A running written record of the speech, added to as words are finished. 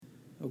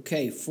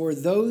Okay, for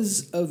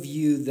those of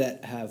you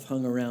that have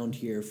hung around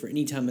here for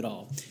any time at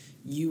all,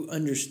 you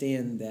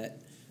understand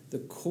that the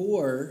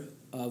core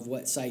of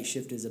what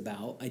SiteShift is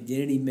about,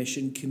 identity,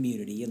 mission,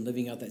 community, and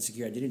living out that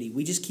secure identity,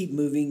 we just keep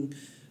moving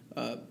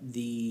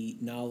the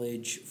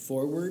knowledge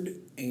forward,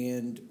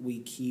 and we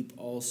keep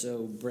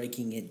also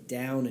breaking it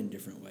down in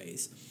different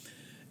ways.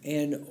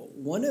 And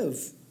one of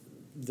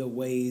the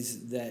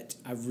ways that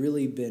I've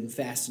really been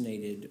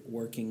fascinated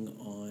working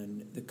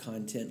on the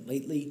content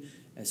lately,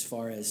 as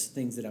far as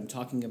things that I'm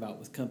talking about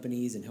with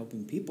companies and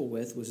helping people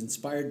with, was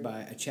inspired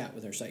by a chat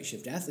with our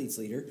SiteShift athletes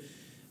leader.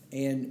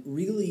 And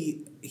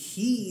really,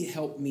 he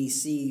helped me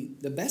see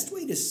the best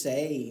way to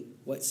say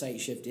what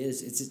SiteShift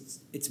is.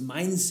 It's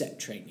mindset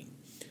training.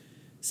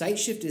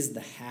 SiteShift is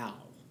the how.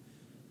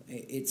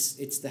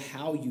 It's the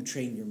how you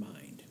train your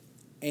mind.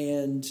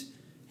 And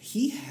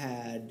he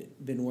had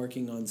been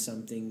working on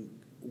something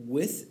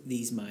with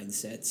these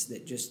mindsets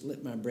that just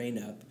lit my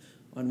brain up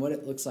on what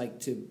it looks like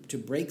to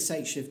break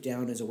SiteShift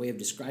down as a way of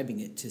describing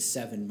it to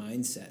 7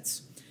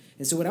 mindsets.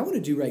 And so what I want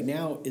to do right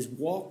now is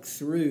walk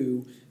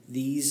through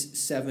these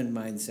 7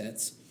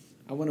 mindsets.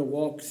 I want to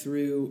walk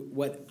through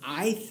what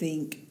I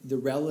think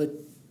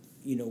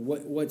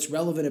what's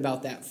relevant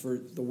about that for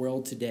the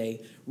world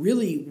today.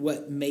 Really,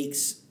 what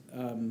makes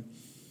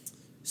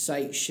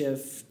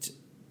SiteShift,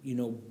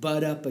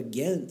 butt up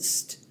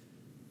against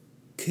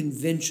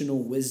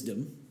conventional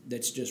wisdom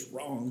that's just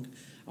wrong.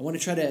 I want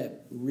to try to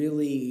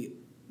really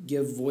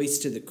give voice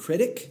to the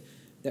critic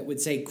that would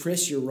say,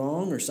 Chris, you're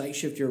wrong, or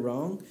SiteShift, you're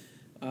wrong,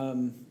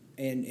 and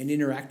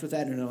interact with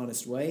that in an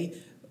honest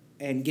way,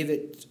 and give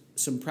it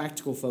some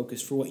practical focus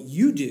for what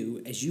you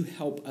do as you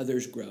help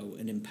others grow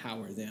and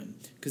empower them.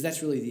 Because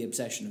that's really the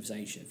obsession of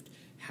SiteShift.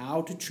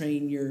 How to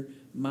train your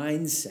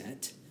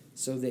mindset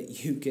so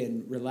that you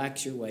can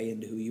relax your way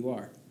into who you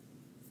are.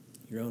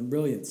 Your own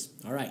brilliance.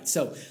 All right,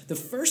 so the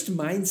first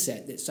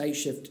mindset that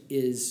SiteShift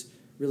is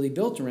really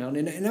built around,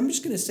 and I'm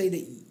just going to say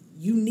that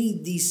you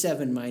need these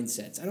 7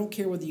 mindsets. I don't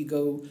care whether you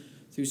go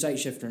through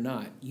SiteShift or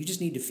not. You just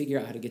need to figure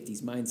out how to get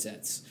these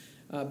mindsets.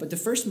 But the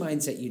first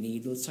mindset you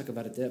need, let's talk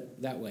about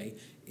it that way,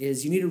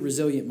 is you need a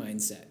resilient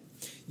mindset.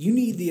 You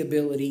need the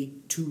ability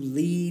to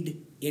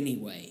lead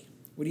anyway.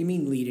 What do you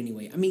mean lead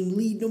anyway? I mean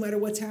lead no matter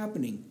what's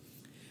happening.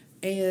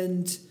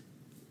 And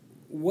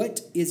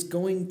what is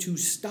going to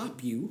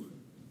stop you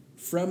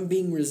from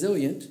being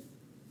resilient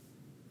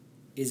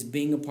is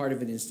being a part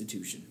of an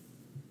institution.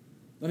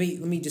 Let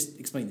me just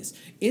explain this.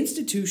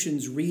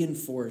 Institutions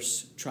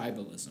reinforce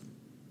tribalism.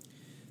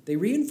 They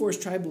reinforce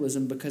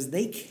tribalism because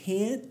they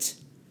can't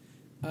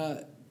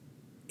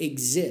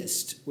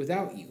exist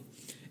without you.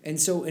 And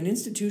so an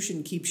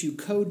institution keeps you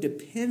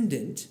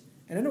codependent,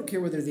 and I don't care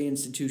whether the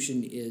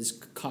institution is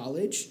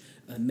college,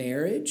 a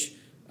marriage,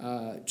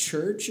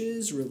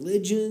 churches,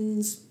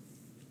 religions,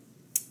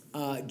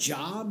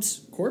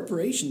 jobs,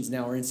 corporations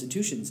now are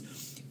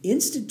institutions.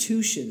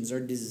 Institutions are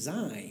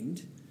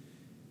designed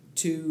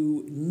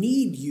to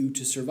need you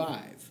to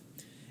survive.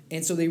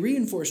 And so they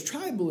reinforce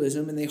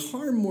tribalism, and they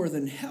harm more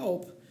than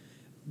help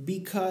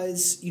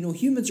because,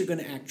 humans are going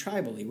to act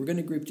tribally. We're going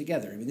to group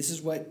together. I mean, this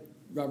is what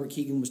Robert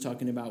Keegan was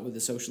talking about with the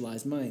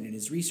socialized mind and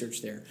his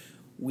research there.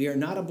 We are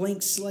not a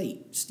blank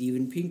slate.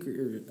 Steven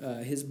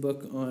Pinker, his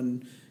book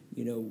on,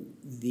 who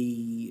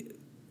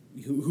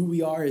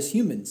we are as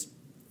humans.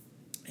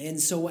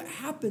 And so what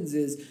happens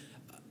is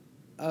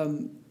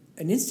an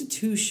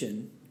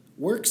institution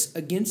works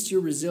against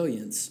your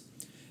resilience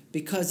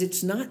because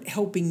it's not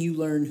helping you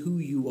learn who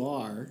you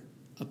are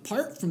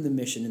apart from the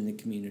mission in the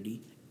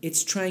community.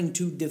 It's trying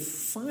to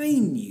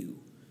define you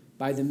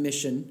by the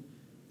mission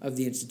of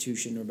the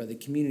institution or by the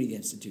community of the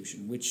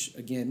institution, which,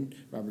 again,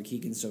 Robert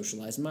Keegan's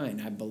socialized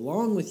mind. I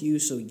belong with you,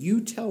 so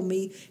you tell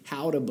me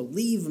how to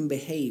believe and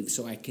behave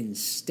so I can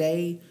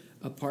stay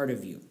a part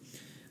of you.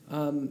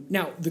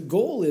 Now, the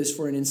goal is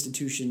for an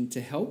institution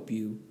to help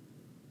you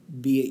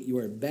be at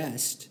your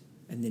best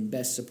and then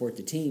best support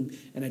the team.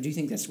 And I do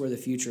think that's where the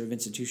future of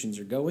institutions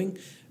are going,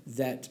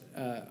 that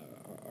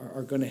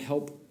are going to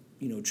help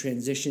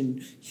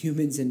transition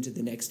humans into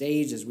the next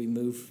age as we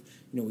move.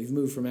 We've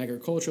moved from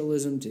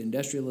agriculturalism to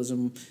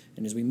industrialism,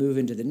 and as we move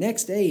into the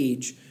next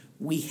age,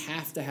 we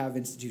have to have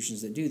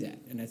institutions that do that.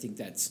 And I think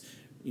that's,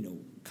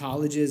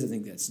 colleges, I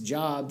think that's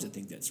jobs, I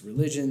think that's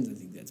religions, I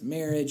think that's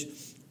marriage.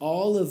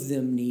 All of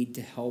them need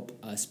to help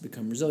us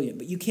become resilient.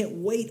 But you can't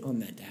wait on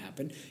that to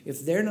happen.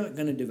 If they're not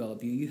going to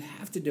develop you, you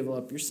have to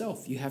develop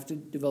yourself. You have to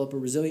develop a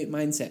resilient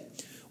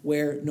mindset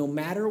where no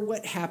matter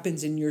what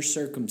happens in your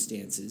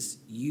circumstances,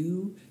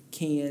 you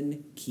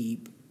can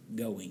keep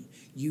going.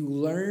 You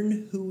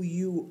learn who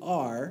you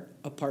are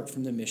apart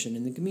from the mission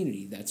in the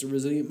community. That's a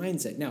resilient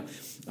mindset. Now,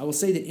 I will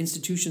say that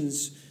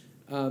institutions,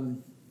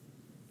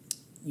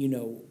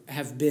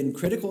 have been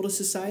critical to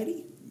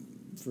society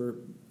for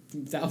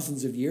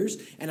thousands of years,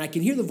 and I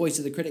can hear the voice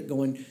of the critic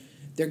going,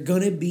 they're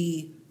going to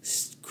be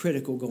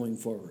critical going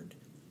forward.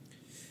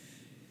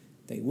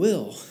 They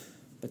will,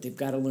 but they've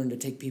got to learn to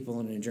take people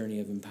on a journey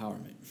of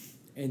empowerment.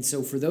 And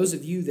so for those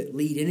of you that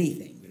lead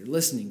anything, that are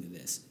listening to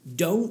this,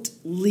 don't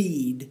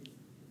lead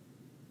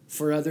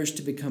for others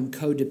to become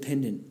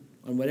codependent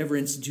on whatever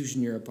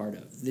institution you're a part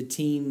of. The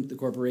team, the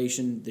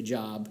corporation, the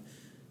job,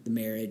 the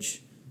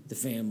marriage, the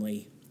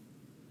family,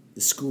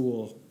 the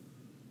school,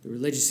 the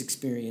religious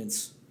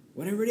experience,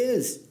 whatever it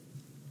is.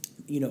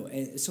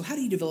 And so how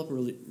do you develop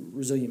a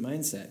resilient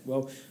mindset?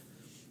 Well,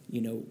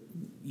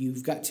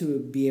 you've got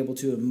to be able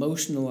to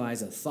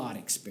emotionalize a thought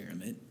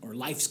experiment, or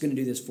life's going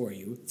to do this for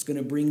you. It's going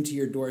to bring to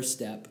your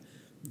doorstep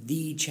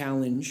the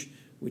challenge,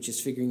 which is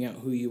figuring out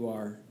who you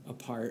are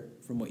apart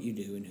from what you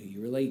do and who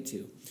you relate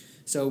to.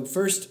 So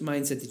first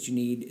mindset that you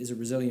need is a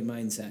resilient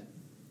mindset.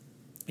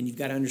 And you've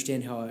got to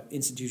understand how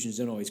institutions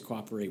don't always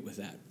cooperate with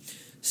that.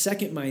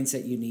 Second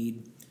mindset you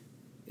need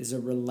is a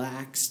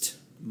relaxed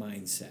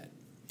mindset.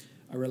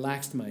 A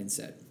relaxed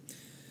mindset.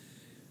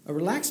 A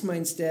relaxed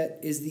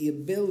mindset is the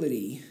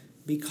ability,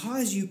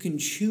 because you can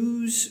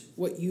choose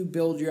what you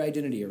build your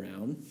identity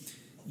around,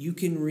 you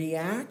can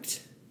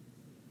react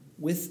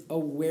with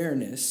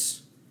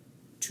awareness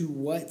to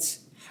what's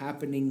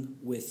happening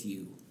with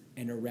you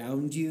and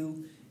around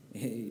you,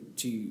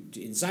 to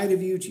inside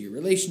of you, to your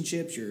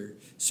relationships, your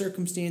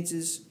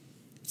circumstances.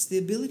 It's the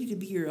ability to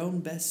be your own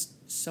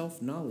best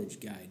self-knowledge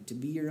guide, to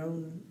be your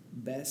own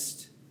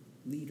best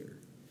leader.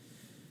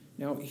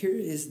 Now, here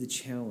is the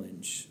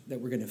challenge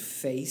that we're going to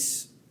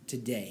face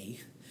today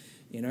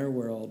in our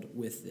world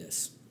with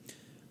this.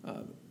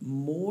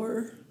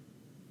 More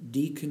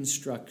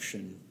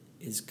deconstruction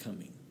is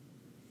coming.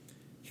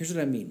 Here's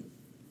what I mean.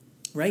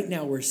 Right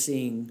now we're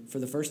seeing, for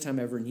the first time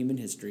ever in human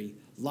history,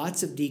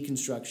 lots of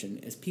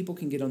deconstruction as people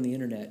can get on the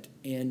internet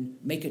and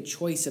make a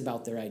choice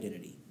about their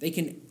identity. They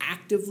can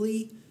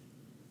actively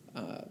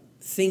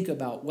think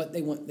about what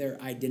they want their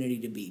identity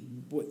to be,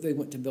 what they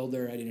want to build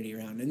their identity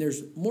around. And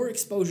there's more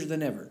exposure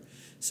than ever.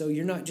 So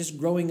you're not just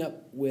growing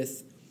up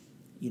with,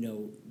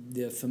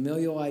 the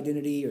familial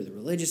identity or the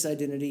religious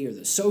identity or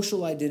the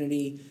social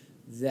identity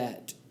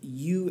that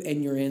you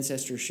and your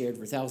ancestors shared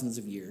for thousands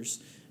of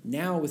years.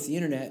 Now with the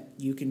internet,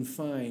 you can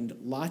find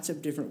lots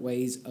of different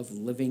ways of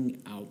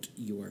living out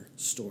your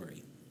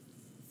story.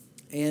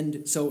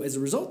 And so as a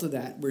result of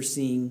that, we're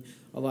seeing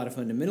a lot of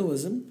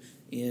fundamentalism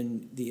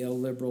in the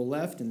illiberal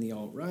left and the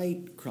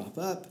alt-right crop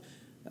up.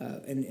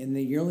 And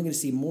you're only going to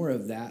see more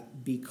of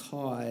that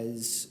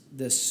because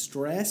the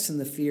stress and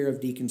the fear of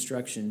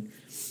deconstruction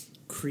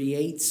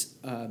creates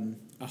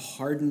a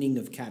hardening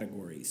of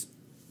categories.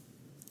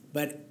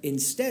 But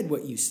instead,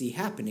 what you see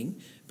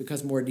happening,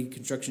 because more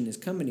deconstruction is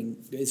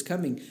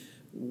coming,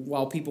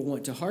 while people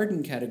want to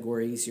harden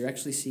categories, you're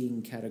actually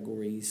seeing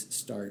categories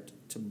start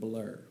to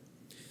blur.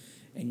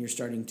 And you're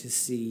starting to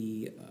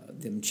see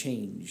them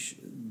change.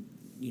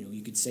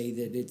 You could say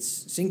that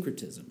it's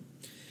syncretism.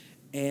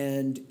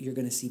 And you're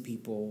going to see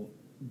people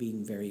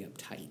being very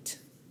uptight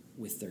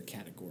with their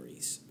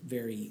categories,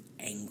 very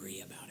angry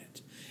about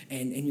it.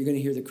 And you're going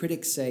to hear the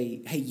critics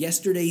say, hey,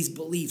 yesterday's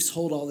beliefs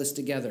hold all this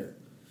together.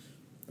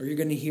 Or you're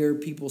going to hear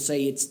people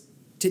say it's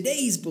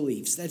today's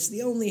beliefs. That's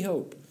the only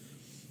hope.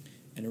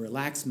 And a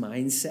relaxed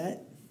mindset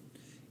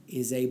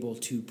is able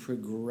to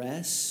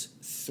progress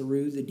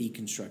through the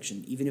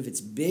deconstruction, even if it's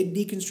big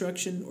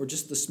deconstruction or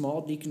just the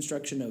small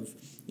deconstruction of,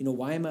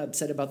 why am I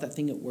upset about that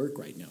thing at work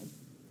right now?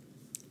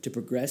 To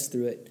progress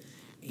through it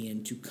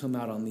and to come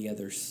out on the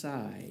other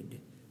side,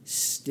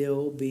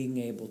 still being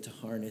able to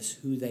harness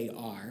who they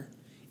are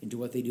into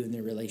what they do in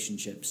their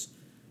relationships,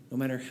 no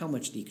matter how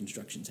much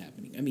deconstruction is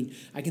happening. I mean,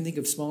 I can think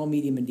of small,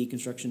 medium, and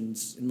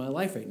deconstructions in my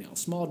life right now.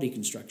 Small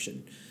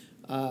deconstruction.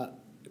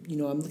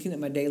 I'm looking at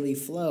my daily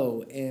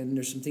flow, and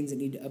there's some things that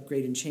need to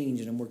upgrade and change,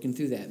 and I'm working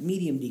through that.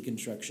 Medium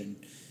deconstruction.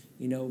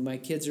 My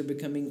kids are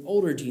becoming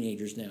older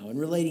teenagers now and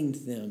relating to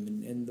them,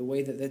 and the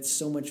way that that's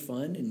so much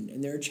fun,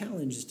 and there are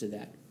challenges to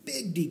that.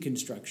 Big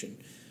deconstruction.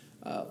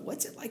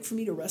 What's it like for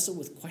me to wrestle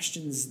with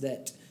questions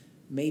that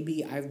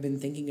maybe I've been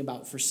thinking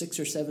about for 6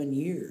 or 7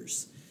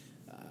 years?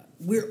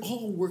 We're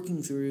all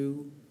working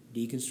through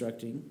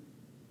deconstructing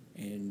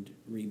and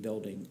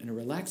rebuilding, and a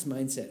relaxed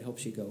mindset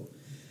helps you go,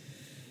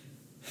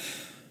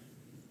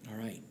 all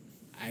right,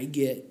 I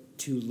get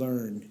to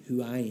learn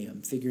who I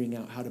am, figuring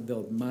out how to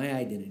build my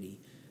identity,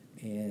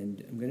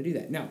 and I'm going to do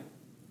that. Now,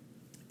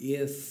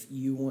 if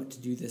you want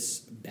to do this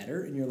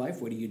better in your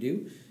life, what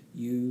do?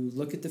 You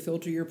look at the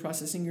filter you're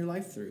processing your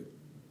life through,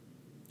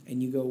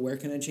 and you go, where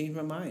can I change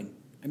my mind?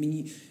 I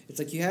mean, it's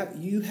like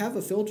you have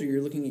a filter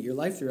you're looking at your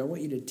life through. I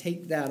want you to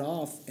take that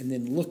off and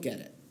then look at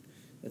it.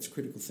 That's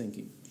critical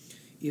thinking.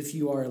 If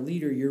you are a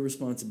leader, your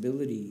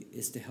responsibility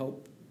is to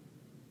help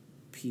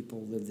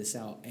people live this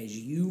out as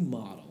you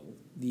model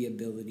the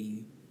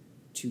ability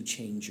to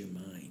change your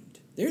mind.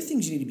 There are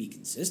things you need to be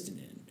consistent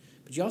in,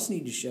 but you also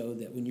need to show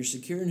that when you're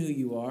secure in who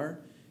you are,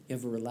 you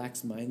have a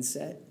relaxed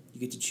mindset, you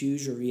get to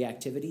choose your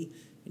reactivity,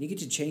 and you get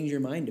to change your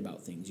mind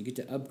about things. You get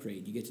to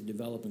upgrade, you get to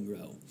develop and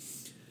grow.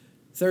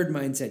 Third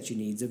mindset you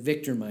need is a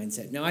victor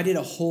mindset. Now, I did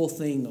a whole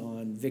thing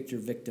on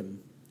victor-victim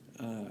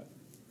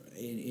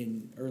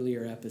in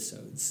earlier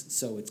episodes,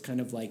 so it's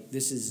kind of like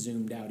this is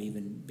zoomed out,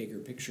 even bigger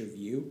picture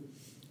view.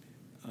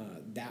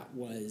 That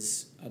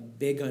was a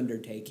big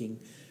undertaking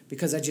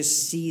because I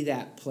just see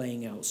that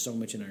playing out so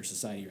much in our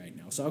society right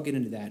now. So I'll get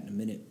into that in a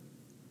minute.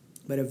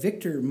 But a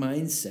victor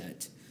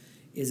mindset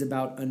is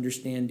about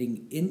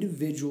understanding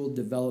individual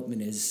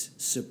development is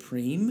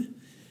supreme,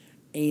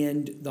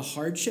 and the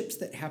hardships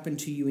that happen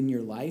to you in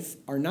your life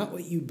are not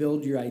what you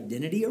build your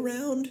identity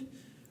around,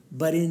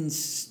 but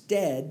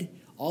instead,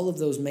 all of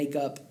those make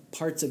up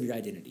parts of your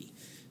identity.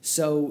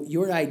 So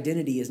your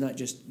identity is not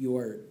just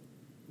your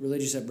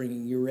religious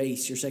upbringing, your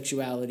race, your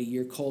sexuality,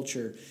 your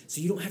culture.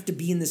 So you don't have to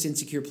be in this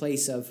insecure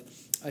place of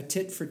a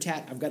tit for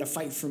tat. I've got to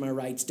fight for my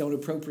rights. Don't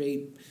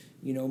appropriate,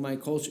 my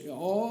culture.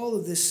 All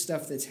of this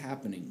stuff that's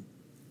happening.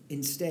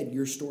 Instead,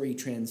 your story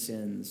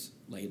transcends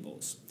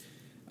labels.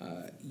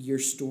 Your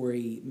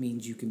story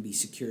means you can be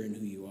secure in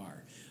who you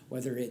are,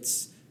 whether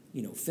it's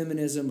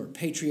feminism or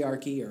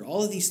patriarchy or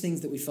all of these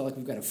things that we feel like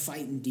we've got to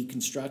fight and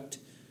deconstruct.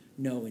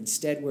 No,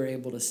 instead we're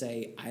able to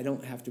say, I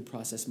don't have to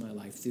process my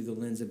life through the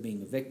lens of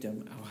being a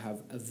victim. I'll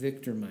have a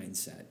victor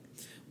mindset.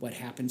 What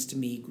happens to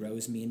me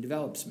grows me and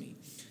develops me.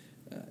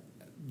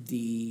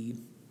 The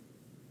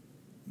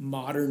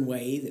modern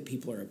way that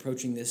people are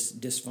approaching this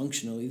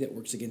dysfunctionally that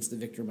works against the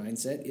victor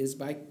mindset is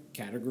by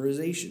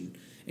categorization.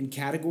 And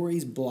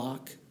categories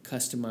block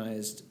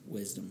customized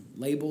wisdom.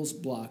 Labels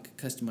block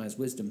customized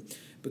wisdom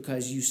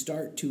because you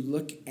start to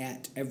look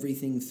at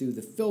everything through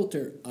the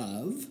filter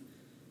of,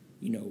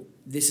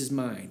 this is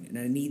mine, and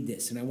I need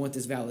this, and I want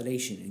this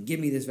validation, and give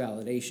me this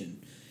validation.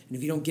 And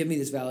if you don't give me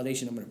this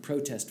validation, I'm going to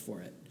protest for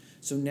it.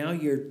 So now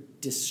you're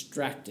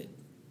distracted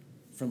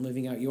from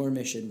living out your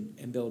mission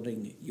and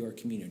building your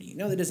community.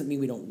 Now, that doesn't mean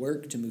we don't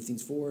work to move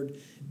things forward,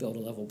 build a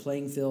level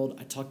playing field.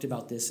 I talked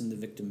about this in the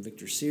Victim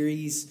Victor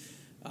series.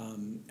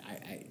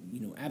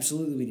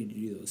 Absolutely we need to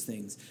do those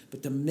things.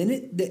 But the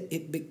minute that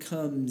it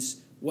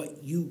becomes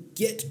what you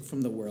get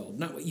from the world,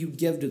 not what you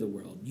give to the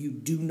world, you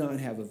do not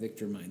have a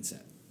victor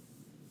mindset.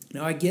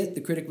 Now, I get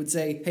the critic would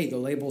say, hey, the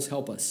labels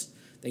help us.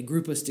 They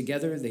group us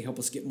together. They help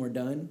us get more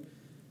done.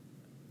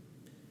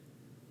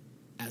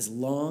 As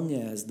long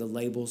as the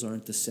labels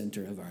aren't the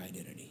center of our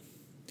identity.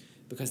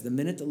 Because the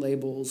minute the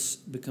labels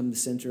become the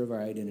center of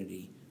our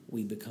identity,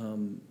 we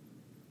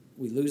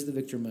lose the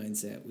victor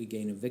mindset. We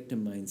gain a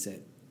victim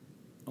mindset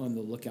on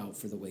the lookout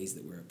for the ways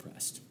that we're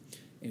oppressed.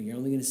 And you're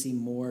only going to see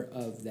more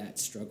of that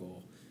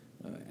struggle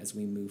as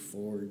we move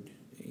forward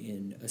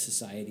in a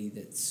society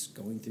that's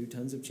going through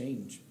tons of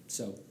change.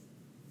 So,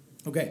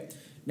 okay,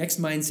 next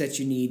mindset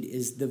you need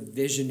is the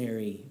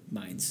visionary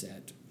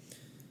mindset.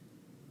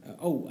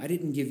 I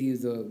didn't give you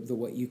the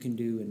what you can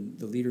do and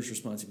the leader's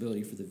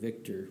responsibility for the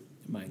victor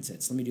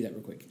mindset. So let me do that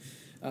real quick.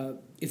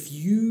 If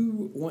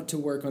you want to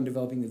work on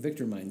developing the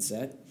victor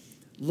mindset,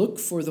 look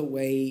for the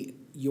way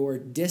your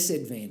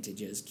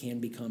disadvantages can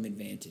become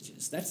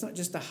advantages. That's not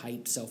just a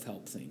hype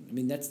self-help thing. I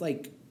mean, that's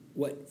like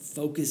what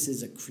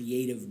focuses a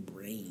creative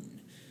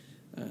brain,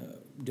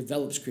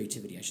 develops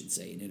creativity, I should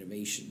say, and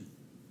innovation.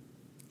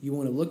 You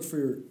want to look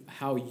for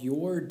how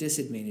your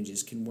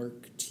disadvantages can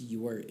work to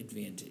your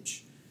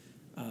advantage.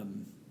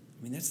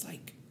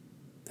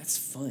 That's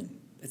fun.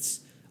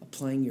 That's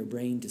applying your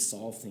brain to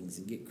solve things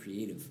and get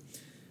creative.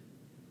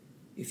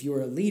 If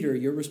you're a leader,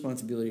 your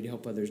responsibility to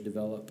help others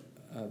develop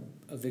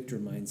a victor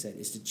mindset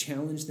is to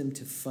challenge them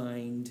to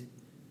find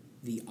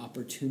the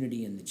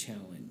opportunity in the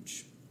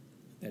challenge.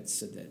 That's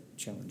said that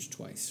challenge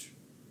twice.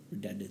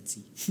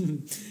 Redundancy.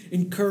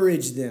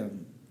 Encourage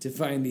them to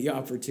find the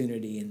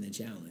opportunity in the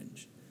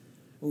challenge.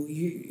 Well,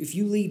 if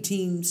you lead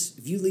teams,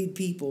 if you lead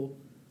people,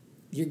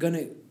 you're going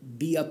to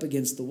be up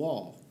against the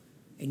wall.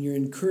 And you're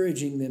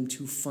encouraging them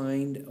to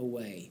find a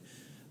way.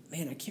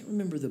 Man, I can't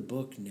remember the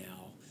book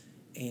now.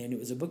 And it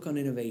was a book on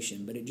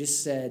innovation, but it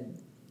just said,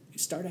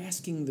 start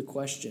asking the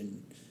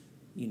question,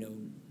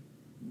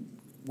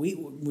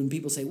 when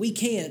people say, we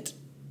can't,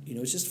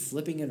 it's just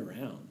flipping it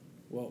around.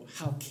 Well,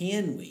 how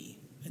can we?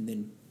 And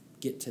then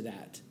get to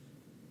that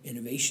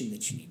innovation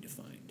that you need to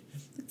find.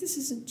 But this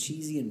isn't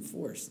cheesy and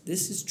forced.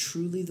 This is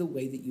truly the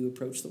way that you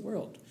approach the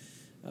world.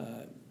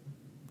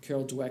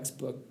 Carol Dweck's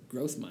book,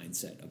 Growth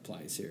Mindset,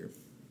 applies here.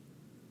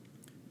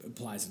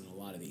 Applies in a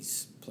lot of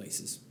these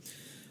places.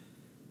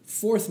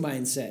 Fourth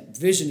mindset,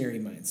 visionary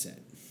mindset.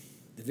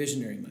 The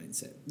visionary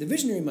mindset. The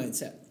visionary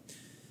mindset.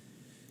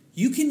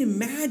 You can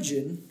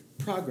imagine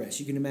progress.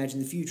 You can imagine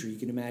the future. You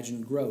can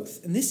imagine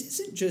growth. And this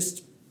isn't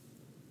just,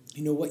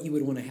 what you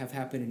would want to have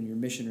happen in your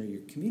mission or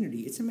your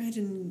community. It's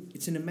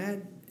an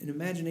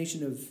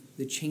imagination of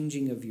the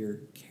changing of your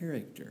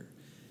character.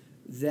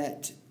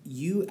 That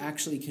you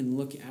actually can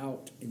look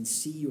out and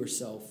see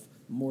yourself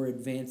more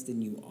advanced than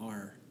you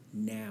are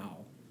now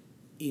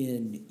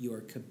in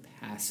your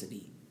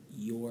capacity,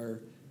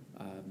 your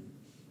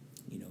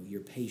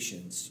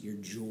patience, your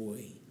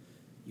joy,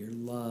 your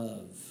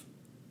love,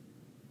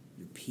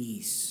 your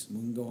peace.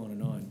 We can go on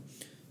and on.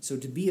 So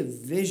to be a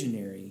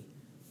visionary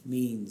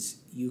means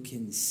you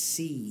can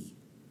see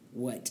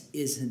what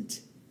isn't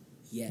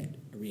yet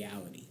a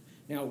reality.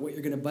 Now, what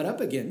you're going to butt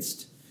up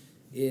against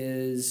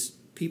is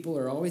people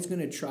are always going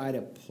to try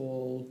to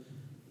pull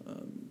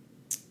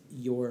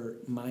your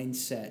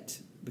mindset,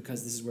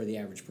 because this is where the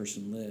average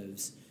person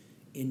lives,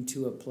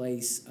 into a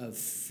place of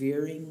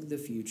fearing the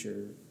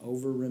future,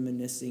 over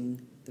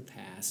reminiscing the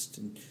past.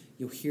 And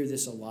you'll hear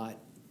this a lot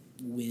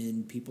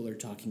when people are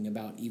talking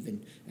about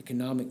even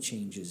economic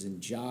changes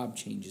and job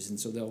changes. And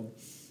so they'll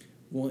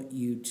want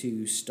you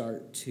to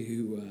start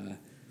to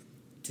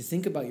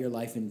think about your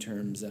life in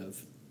terms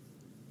of,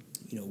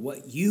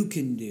 what you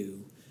can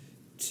do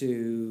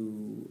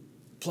to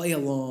play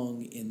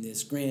along in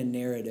this grand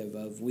narrative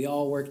of we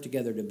all work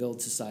together to build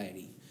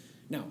society.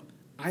 Now,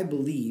 I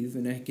believe,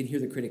 and I can hear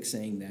the critics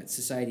saying that,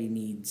 society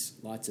needs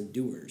lots of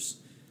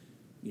doers.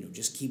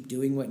 Just keep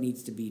doing what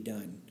needs to be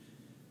done.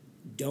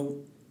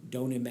 Don't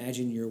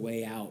imagine your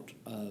way out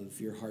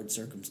of your hard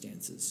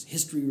circumstances.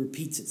 History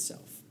repeats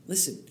itself.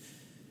 Listen,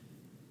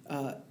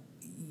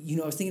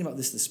 I was thinking about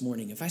this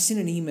morning. If I send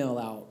an email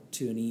out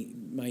to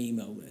my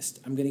email list,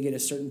 I'm going to get a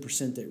certain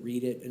percent that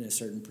read it and a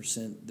certain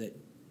percent that,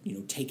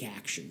 take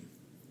action.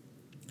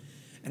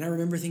 And I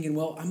remember thinking,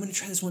 well, I'm going to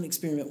try this one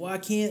experiment. Well, I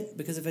can't,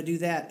 because if I do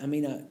that,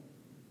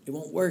 it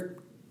won't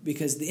work,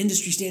 because the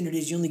industry standard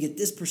is you only get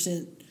this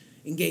percent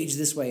engaged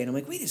this way. And I'm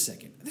like, wait a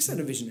second. That's not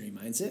a visionary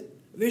mindset.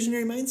 A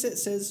visionary mindset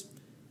says,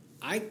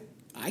 I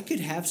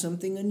could have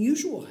something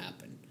unusual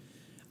happen.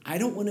 I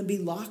don't want to be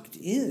locked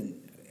in.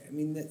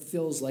 That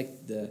feels like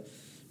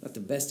not the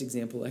best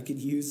example I could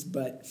use,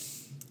 but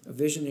a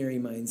visionary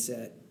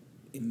mindset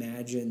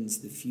imagines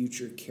the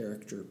future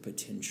character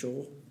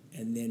potential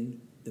and then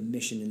the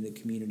mission in the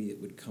community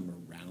that would come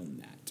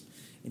around that.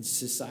 And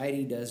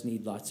society does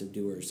need lots of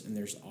doers, and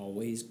there's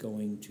always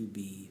going to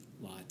be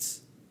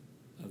lots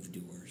of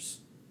doers.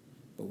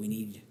 But we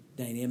need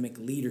dynamic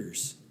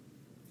leaders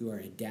who are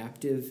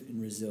adaptive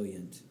and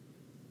resilient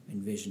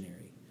and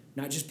visionary.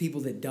 Not just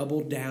people that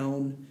double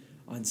down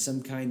on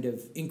some kind of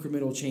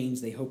incremental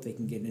change they hope they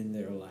can get in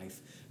their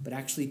life, but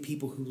actually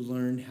people who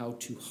learn how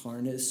to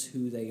harness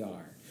who they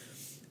are.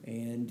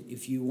 And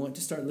if you want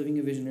to start living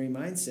a visionary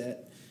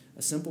mindset,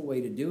 a simple way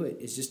to do it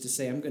is just to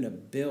say, I'm going to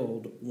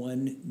build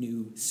one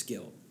new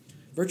skill.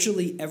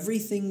 Virtually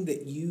everything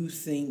that you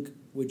think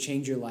would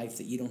change your life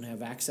that you don't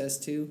have access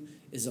to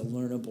is a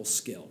learnable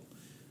skill.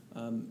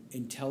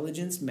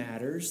 Intelligence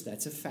matters,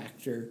 that's a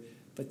factor,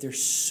 but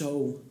there's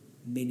so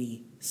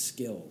many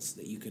skills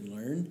that you can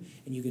learn,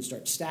 and you can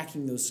start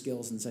stacking those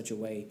skills in such a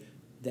way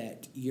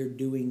that you're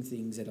doing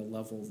things at a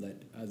level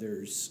that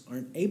others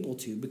aren't able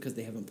to because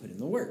they haven't put in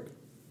the work.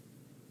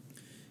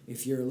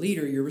 If you're a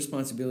leader, your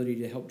responsibility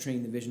to help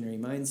train the visionary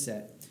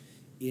mindset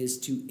is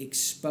to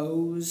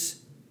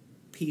expose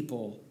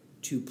people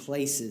to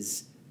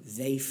places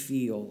they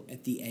feel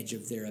at the edge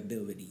of their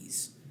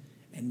abilities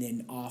and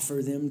then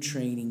offer them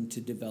training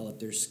to develop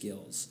their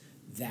skills.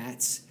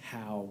 That's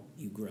how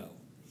you grow.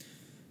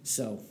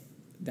 So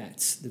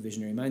that's the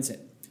visionary mindset.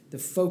 The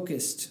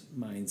focused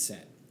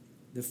mindset.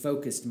 The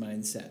focused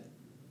mindset.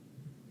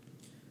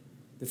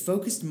 The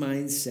focused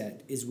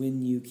mindset is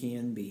when you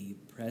can be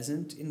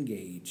present,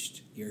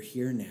 engaged, you're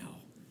here now,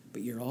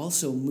 but you're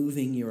also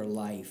moving your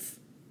life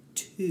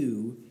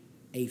to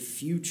a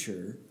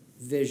future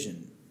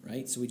vision,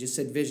 right? So we just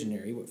said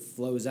visionary. What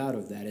flows out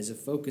of that is a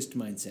focused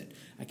mindset.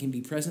 I can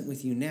be present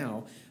with you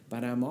now,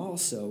 but I'm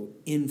also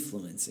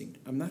influencing.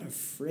 I'm not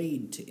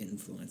afraid to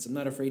influence. I'm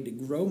not afraid to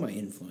grow my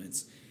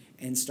influence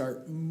and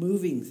start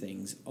moving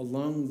things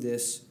along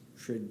this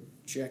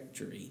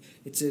trajectory.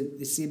 It's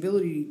the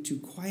ability to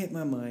quiet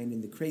my mind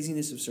in the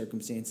craziness of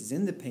circumstances,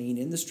 in the pain,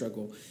 in the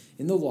struggle,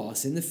 in the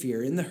loss, in the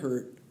fear, in the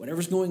hurt,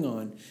 whatever's going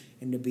on,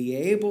 and to be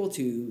able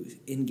to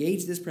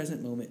engage this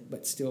present moment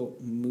but still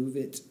move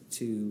it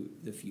to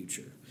the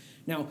future.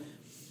 Now,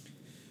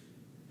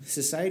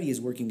 society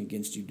is working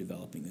against you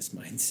developing this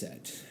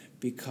mindset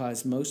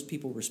because most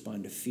people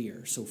respond to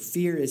fear. So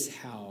fear is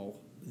how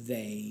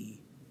they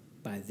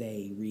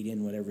read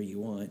in whatever you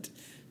want,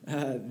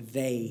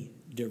 they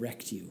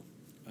direct you.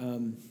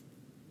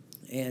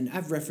 And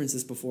I've referenced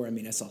this before.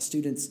 I saw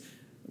students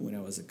when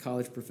I was a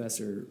college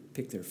professor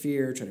pick their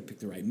fear, try to pick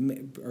the right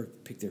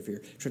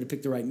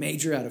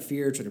major out of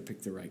fear, try to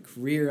pick the right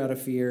career out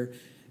of fear.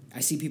 I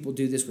see people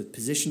do this with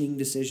positioning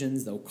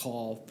decisions. They'll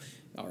call,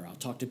 or I'll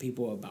talk to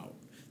people about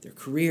their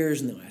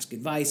careers, and they'll ask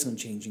advice on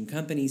changing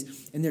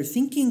companies, and they're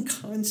thinking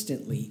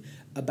constantly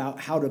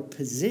about how to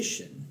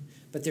position,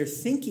 but they're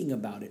thinking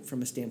about it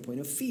from a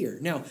standpoint of fear.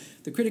 Now,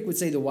 the critic would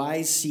say the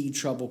wise see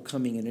trouble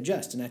coming and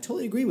adjust, and I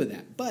totally agree with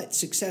that, but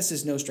success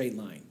is no straight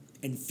line,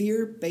 and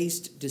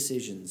fear-based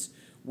decisions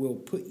will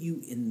put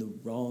you in the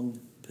wrong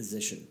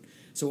position.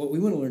 So what we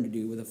want to learn to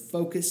do with a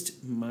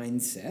focused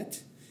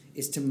mindset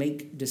is to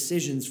make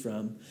decisions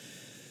from,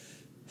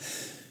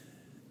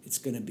 it's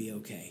going to be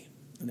okay.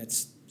 And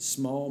that's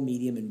small,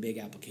 medium, and big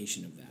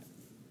application of that.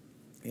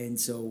 And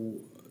so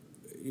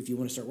if you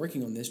want to start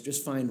working on this,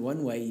 just find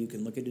one way you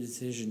can look at a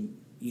decision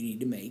you need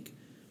to make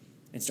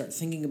and start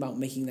thinking about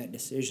making that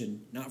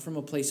decision, not from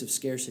a place of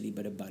scarcity,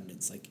 but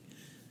abundance. Like,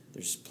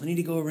 there's plenty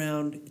to go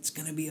around. It's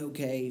going to be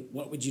okay.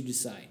 What would you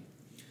decide?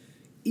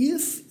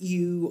 If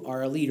you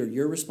are a leader,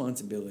 your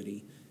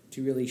responsibility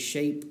to really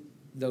shape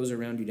those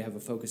around you to have a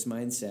focused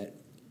mindset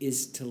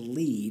is to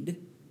lead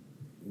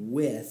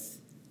with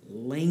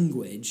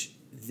language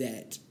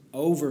that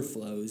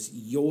overflows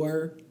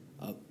your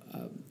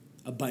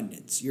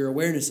abundance, your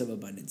awareness of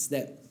abundance.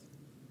 That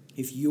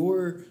if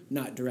you're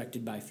not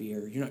directed by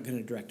fear, you're not going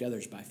to direct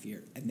others by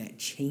fear. And that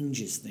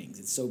changes things.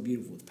 It's so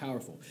beautiful. It's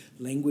powerful.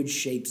 Language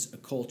shapes a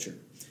culture.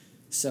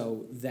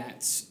 So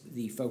that's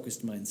the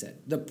focused mindset.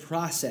 The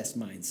process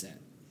mindset.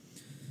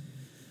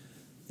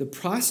 The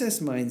process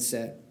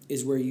mindset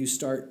is where you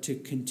start to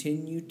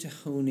continue to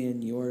hone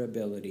in your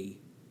ability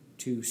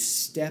to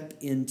step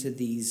into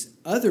these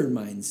other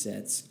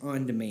mindsets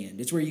on demand.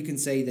 It's where you can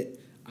say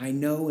that I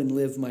know and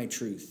live my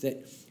truth,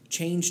 that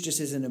change just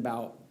isn't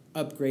about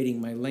upgrading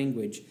my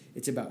language.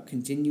 It's about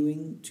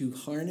continuing to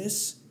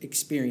harness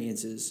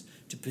experiences,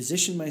 to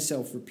position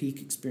myself for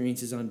peak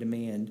experiences on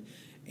demand,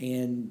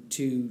 and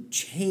to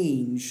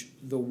change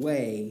the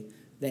way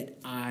that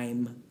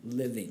I'm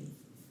living.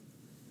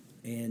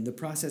 And the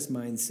process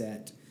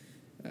mindset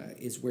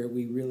is where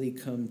we really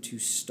come to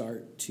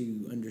start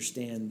to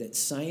understand that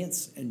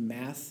science and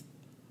math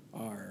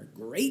are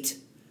great,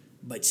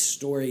 but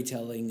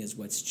storytelling is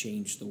what's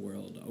changed the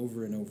world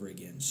over and over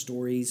again.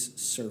 Stories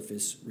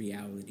surface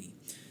reality.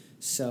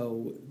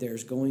 So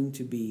there's going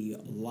to be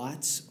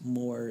lots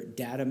more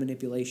data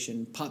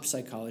manipulation, pop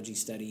psychology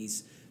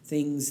studies,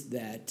 things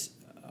that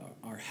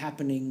are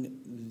happening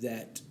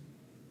that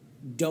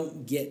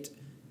don't get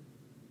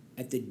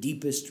at the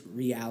deepest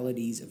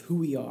realities of who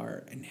we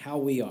are and how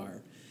we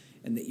are,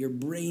 and that your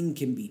brain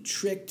can be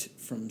tricked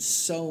from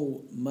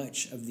so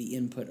much of the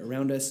input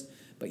around us,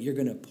 but you're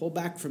going to pull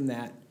back from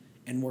that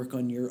and work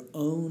on your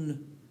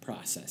own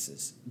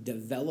processes,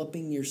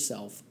 developing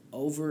yourself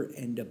over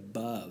and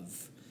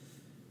above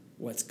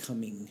what's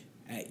coming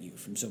at you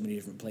from so many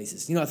different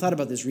places. I thought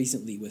about this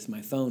recently with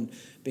my phone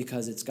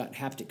because it's got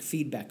haptic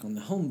feedback on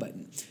the home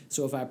button.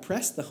 So if I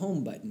press the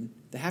home button,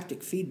 the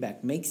haptic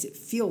feedback makes it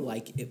feel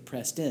like it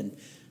pressed in.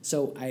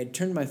 So I had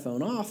turned my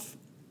phone off,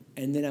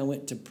 and then I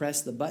went to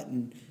press the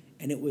button,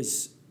 and it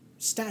was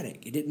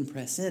static. It didn't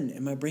press in,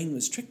 and my brain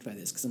was tricked by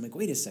this because I'm like,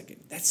 wait a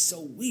second, that's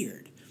so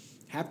weird.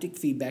 Haptic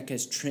feedback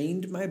has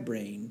trained my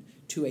brain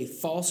to a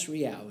false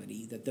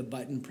reality that the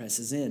button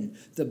presses in.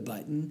 The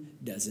button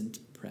doesn't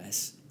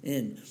press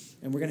in.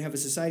 And we're going to have a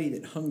society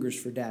that hungers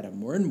for data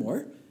more and more,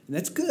 and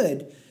that's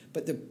good.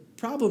 But the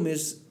problem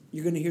is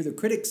you're going to hear the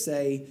critics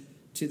say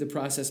to the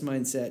process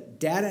mindset,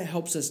 data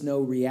helps us know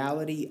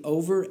reality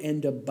over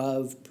and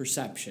above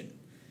perception.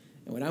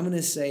 And what I'm going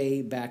to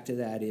say back to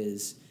that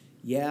is,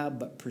 yeah,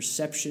 but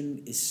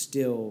perception is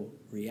still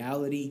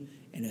reality,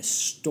 and a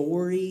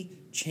story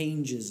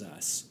changes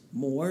us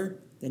more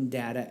than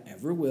data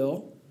ever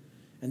will.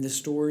 And the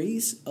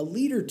stories a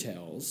leader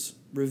tells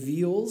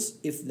reveals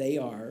if they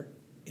are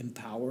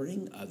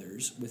empowering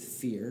others with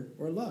fear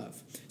or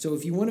love. So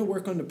if you want to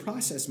work on the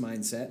process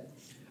mindset,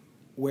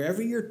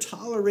 wherever you're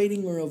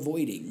tolerating or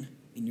avoiding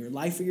in your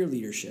life or your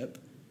leadership,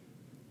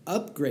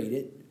 upgrade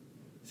it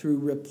through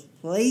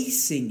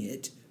replacing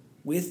it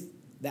with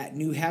that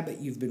new habit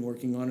you've been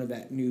working on or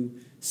that new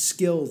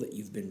skill that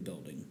you've been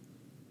building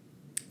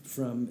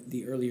from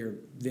the earlier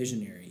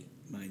visionary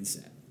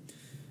mindset.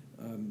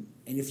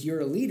 And if you're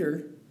a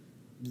leader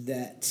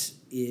that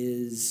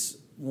is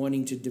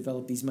wanting to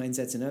develop these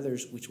mindsets in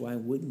others, which why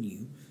wouldn't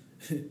you?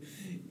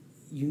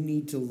 You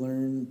need to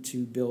learn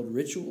to build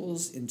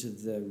rituals into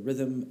the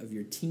rhythm of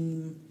your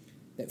team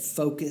that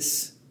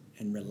focus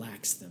and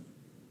relax them.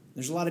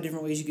 There's a lot of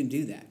different ways you can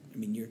do that.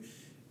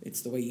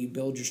 It's the way you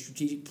build your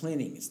strategic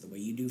planning. It's the way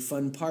you do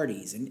fun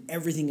parties and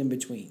everything in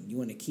between. You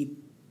want to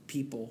keep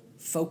people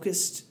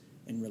focused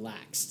and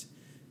relaxed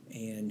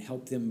and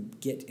help them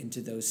get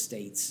into those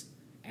states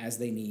as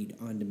they need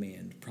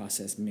on-demand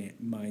process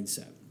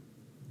mindset.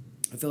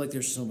 I feel like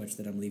there's so much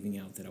that I'm leaving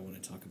out that I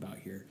want to talk about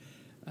here.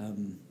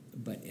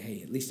 But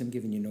hey, at least I'm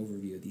giving you an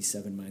overview of these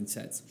 7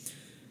 mindsets.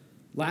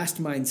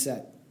 Last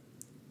mindset,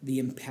 the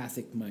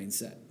empathic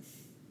mindset.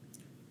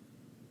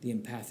 The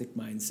empathic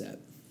mindset.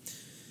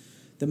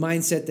 The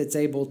mindset that's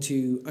able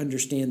to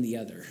understand the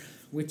other,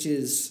 which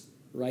is,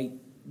 right,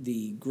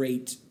 the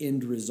great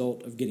end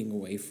result of getting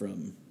away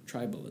from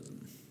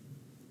tribalism.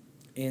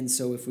 And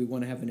so if we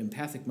want to have an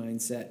empathic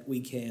mindset, we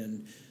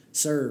can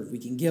serve, we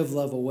can give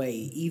love away,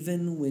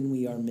 even when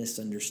we are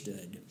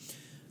misunderstood.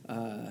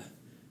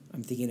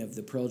 I'm thinking of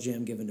the Pearl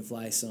Jam Given to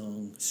Fly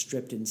song,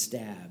 stripped and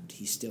stabbed,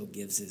 he still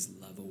gives his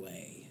love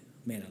away.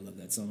 Man, I love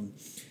that song.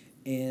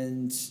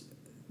 And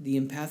the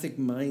empathic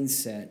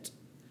mindset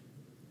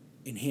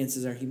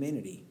enhances our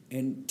humanity.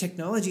 And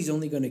technology is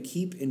only going to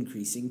keep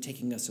increasing,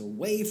 taking us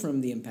away from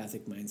the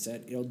empathic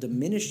mindset. It'll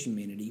diminish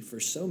humanity for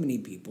so many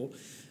people.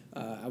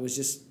 I was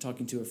just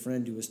talking to a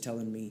friend who was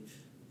telling me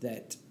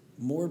that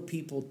more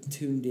people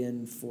tuned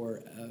in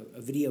for a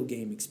video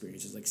game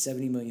experience. It's like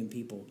 70 million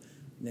people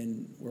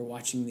than were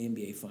watching the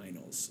NBA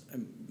Finals.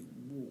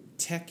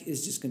 Tech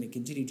is just going to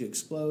continue to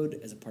explode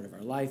as a part of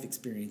our life,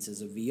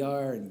 experiences of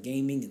VR and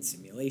gaming and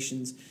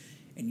simulations.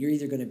 And you're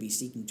either going to be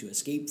seeking to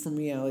escape from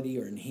reality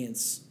or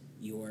enhance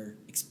your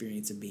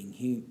experience of being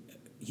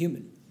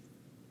human.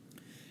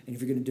 And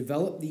if you're going to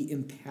develop the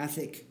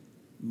empathic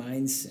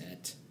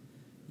mindset,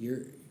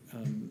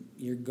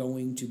 you're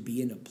going to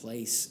be in a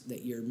place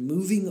that you're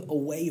moving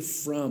away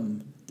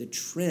from the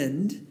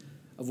trend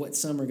of what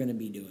some are going to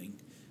be doing,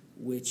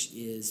 which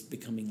is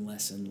becoming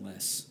less and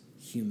less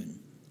human.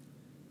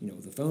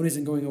 The phone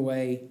isn't going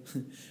away,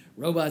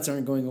 robots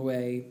aren't going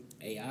away,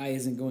 AI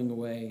isn't going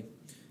away.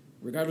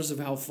 Regardless of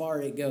how far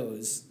it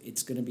goes,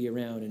 it's going to be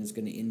around and it's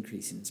going to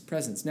increase in its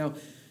presence. Now,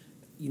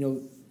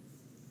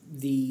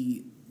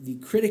 the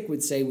critic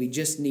would say we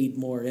just need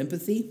more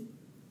empathy,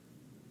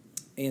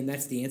 and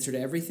that's the answer to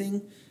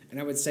everything. And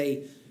I would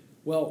say,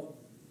 well,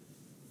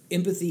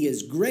 empathy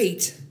is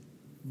great,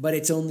 but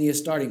it's only a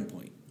starting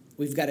point.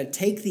 We've got to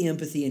take the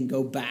empathy and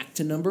go back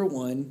to number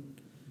one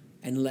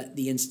and let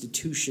the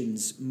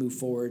institutions move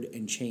forward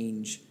and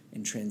change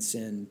and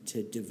transcend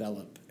to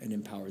develop and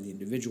empower the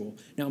individual.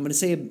 Now, I'm going to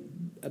say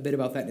a bit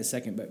about that in a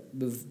second,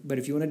 but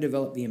if you want to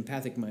develop the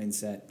empathic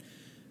mindset,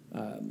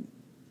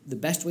 the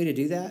best way to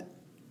do that,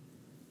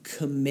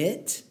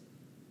 commit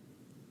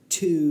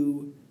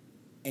to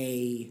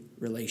a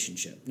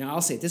relationship. Now,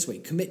 I'll say it this way,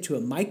 commit to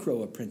a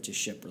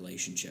micro-apprenticeship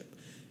relationship,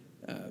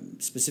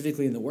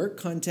 specifically in the work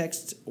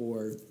context,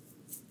 or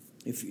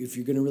if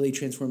you're going to really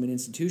transform an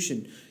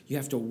institution, you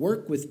have to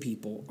work with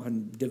people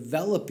on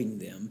developing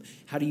them.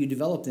 How do you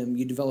develop them?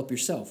 You develop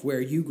yourself.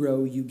 Where you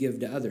grow, you give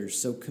to others.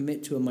 So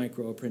commit to a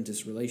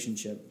micro-apprentice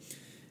relationship.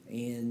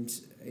 And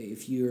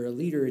if you're a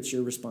leader, it's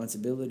your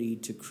responsibility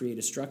to create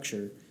a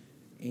structure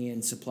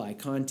and supply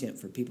content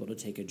for people to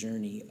take a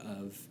journey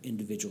of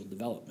individual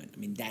development. I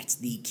mean, that's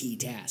the key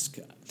task.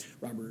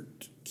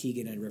 Robert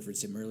Keegan, I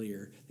referenced him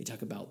earlier, they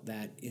talk about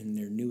that in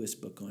their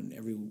newest book on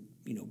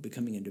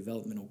becoming a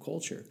developmental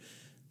culture,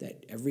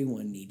 that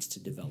everyone needs to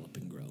develop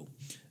and grow,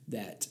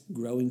 that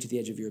growing to the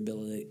edge of your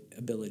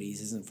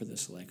abilities isn't for the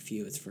select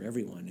few, it's for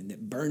everyone, and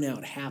that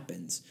burnout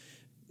happens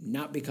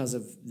not because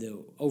of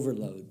the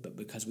overload, but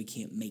because we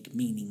can't make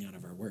meaning out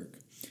of our work,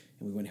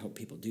 and we want to help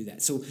people do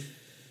that. So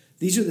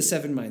these are the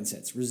 7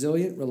 mindsets: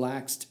 resilient,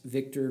 relaxed,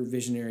 victor,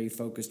 visionary,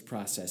 focused,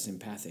 process,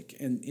 empathic.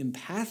 And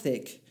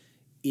empathic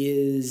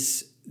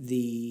is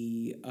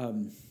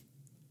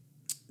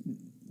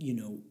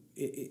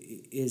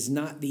is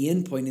not the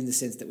end point in the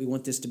sense that we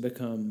want this to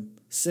become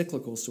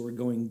cyclical, so we're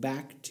going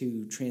back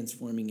to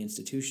transforming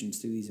institutions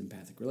through these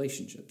empathic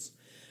relationships.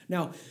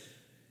 Now,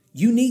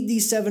 you need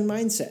these 7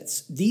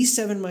 mindsets. These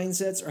 7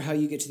 mindsets are how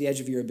you get to the edge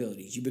of your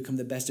abilities. You become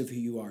the best of who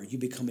you are. You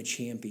become a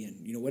champion.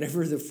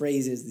 Whatever the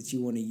phrase is that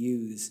you want to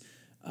use,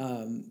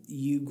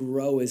 you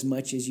grow as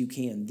much as you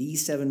can.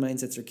 These 7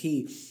 mindsets are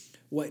key.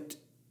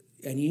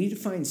 And you need to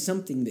find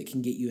something that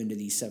can get you into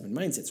these 7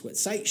 mindsets. What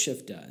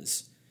SightShift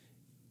does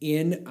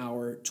in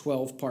our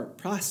 12-part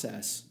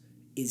process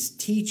is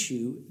teach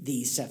you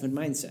these 7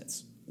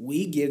 mindsets.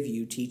 We give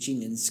you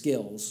teaching and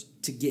skills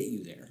to get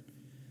you there.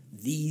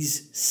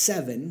 These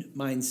 7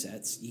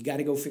 mindsets, you got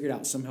to go figure it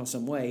out somehow,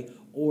 some way,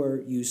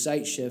 or use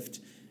SightShift,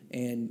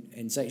 and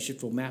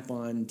SightShift will map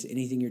on to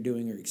anything you're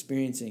doing or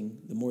experiencing.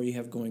 The more you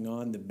have going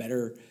on, the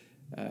better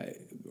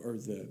or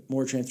the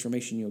more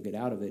transformation you'll get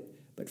out of it.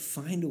 But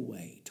find a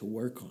way to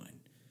work on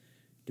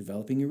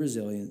developing your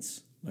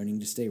resilience, learning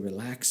to stay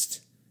relaxed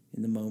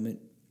in the moment,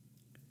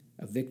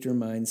 a victor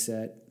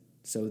mindset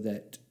so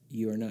that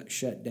you are not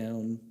shut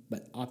down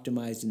but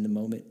optimized in the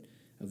moment,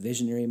 a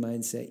visionary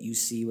mindset, you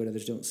see what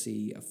others don't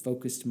see, a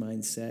focused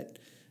mindset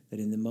that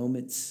in the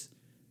moments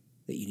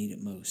that you need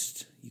it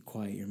most, you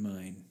quiet your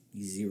mind,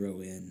 you zero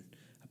in,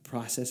 a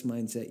process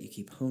mindset, you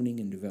keep honing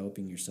and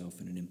developing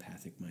yourself in an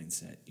empathic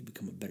mindset, you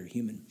become a better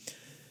human.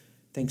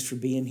 Thanks for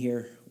being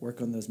here.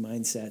 Work on those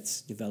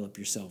mindsets, develop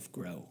yourself,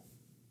 grow.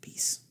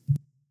 Peace.